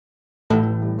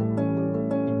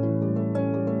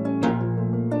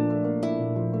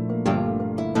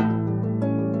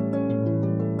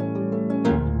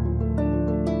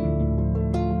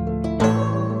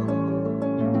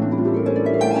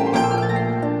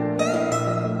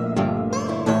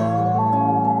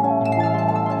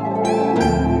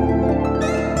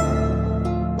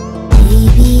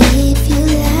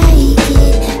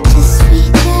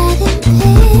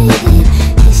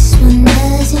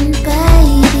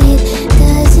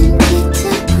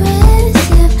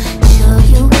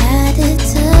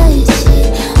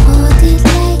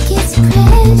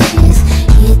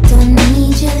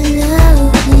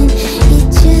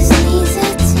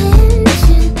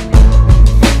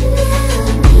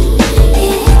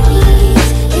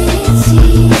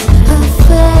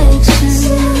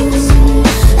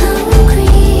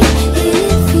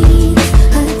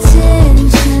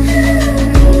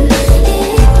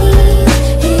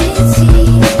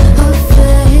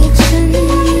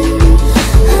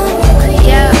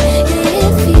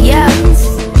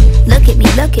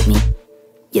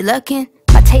looking?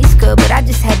 My taste good, but I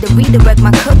just had to redirect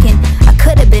my cooking. I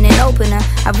could have been an opener,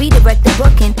 I redirect the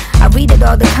booking. I read it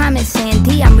all the comments saying,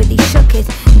 D, I'm really shook it.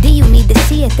 D, you need to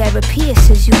see a therapist,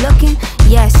 is you looking?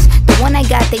 Yes, the one I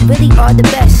got, they really are the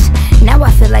best. Now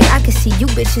I feel like I can see you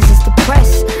bitches is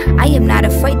depressed. I am not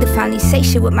afraid to finally say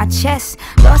shit with my chest.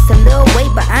 Lost a little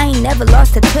weight, but I ain't never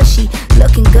lost a tushy.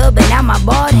 Looking good, but now my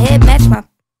bald head match my...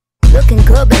 Looking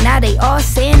good, but now they all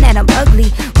saying that I'm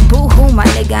ugly. Boo-hoo, my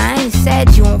nigga, I ain't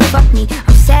sad you won't fuck me.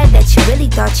 I'm sad that you really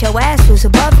thought your ass was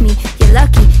above me. You're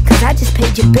lucky, cause I just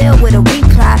paid your bill with a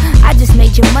reply. I just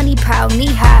made your money pile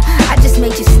knee-high. I just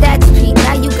made your stats peak,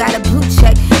 now you got a blue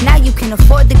check. Now you can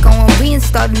afford to go and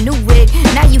reinstall a new wig.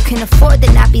 Now you can afford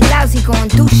to not be lousy, go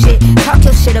and do shit. Talk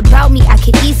your shit about me, I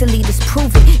can easily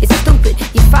disprove it. It's stupid,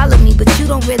 you follow me, but you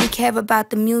don't really care about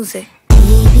the music.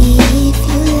 Baby, if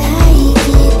you like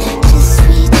it, just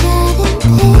reach out and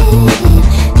pet it.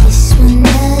 This one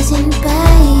doesn't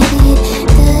bite it,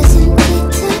 doesn't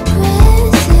get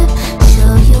aggressive.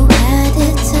 Show you how to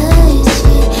touch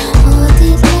it, hold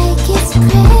it like it's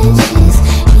precious.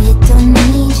 It don't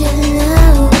need your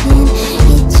loving,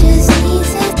 it just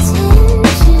needs attention.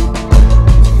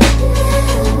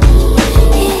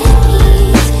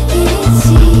 It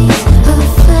needs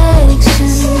affection.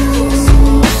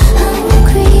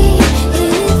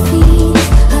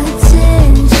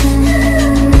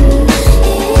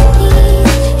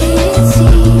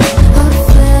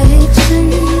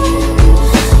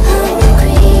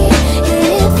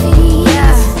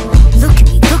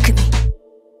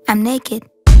 I'm naked.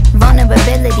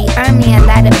 Vulnerability earned me a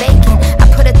lot of bacon. I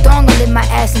put a thong all in my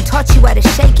ass and taught you how to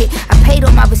shake it. I paid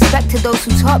all my respect to those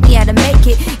who taught me how to make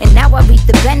it. And now I reap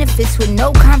the benefits with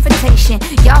no confrontation.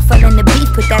 Y'all fell in the beef,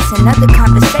 but that's another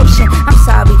conversation. I'm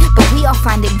sorry, but we all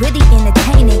find it really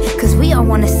entertaining. Cause we all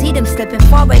wanna see them slipping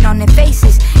forward on their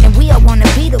faces. And we all wanna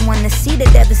be the one to see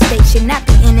the devastation, not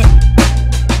be in it.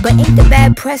 But ain't the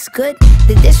bad press good?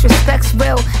 The disrespect's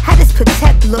real. How does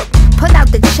protect look? Pull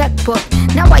out the checkbook.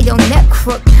 Now I your neck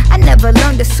crook. I never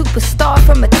learned a superstar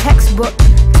from a textbook.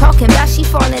 Talking about she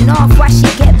falling off, why she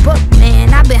get booked,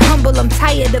 man? I've been humble, I'm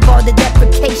tired of all the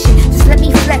deprecation. Just let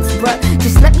me flex, bruh,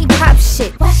 just let me pop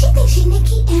shit. Why she think she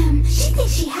Nicki M? She think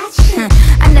she hot shit.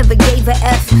 I never gave a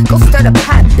F, go stir the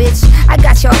pot, bitch. I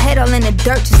got your head all in the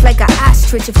dirt just like an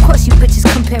ostrich. Of course you bitches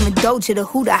comparing Doja to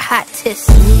who the hottest.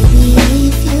 Baby,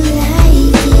 if you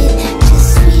like it,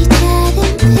 just reach out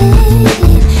and pet it.